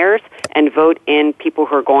deniers and vote in people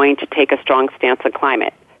who are going to take a strong stance on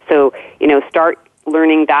climate. So, start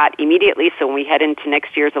learning that immediately, so when we head into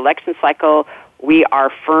next year's election cycle, we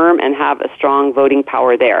are firm and have a strong voting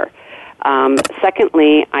power there.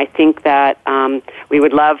 Secondly, I think that we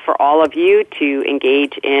would love for all of you to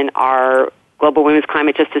engage in our Global Women's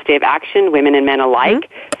Climate Justice Day of Action, women and men alike,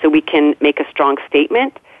 so we can make a strong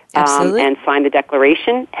statement and sign the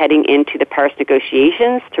declaration heading into the Paris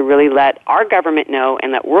negotiations to really let our government know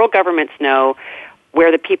and let world governments know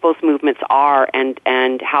where the people's movements are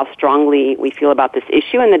and how strongly we feel about this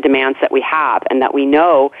issue and the demands that we have, and that we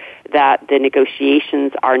know that the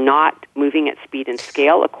negotiations are not moving at speed and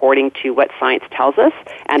scale according to what science tells us,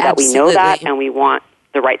 and that we know that and we want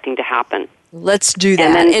the right thing to happen. Let's do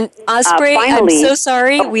that. And Osprey, finally, I'm so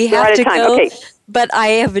sorry. We have to go. Okay. But I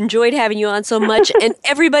have enjoyed having you on so much. And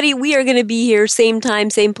everybody, we are going to be here same time,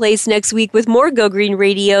 same place next week with more Go Green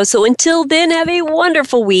Radio. So until then, have a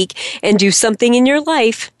wonderful week and do something in your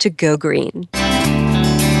life to go green.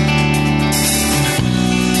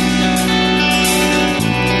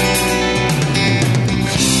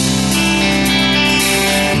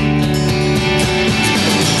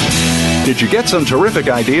 Did you get some terrific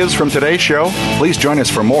ideas from today's show? Please join us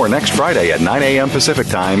for more next Friday at 9 a.m. Pacific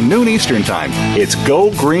Time, noon Eastern Time. It's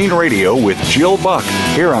Go Green Radio with Jill Buck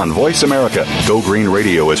here on Voice America. Go Green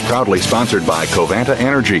Radio is proudly sponsored by Covanta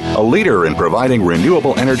Energy, a leader in providing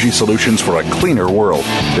renewable energy solutions for a cleaner world.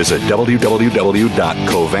 Visit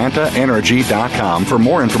www.covantaenergy.com for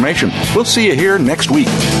more information. We'll see you here next week.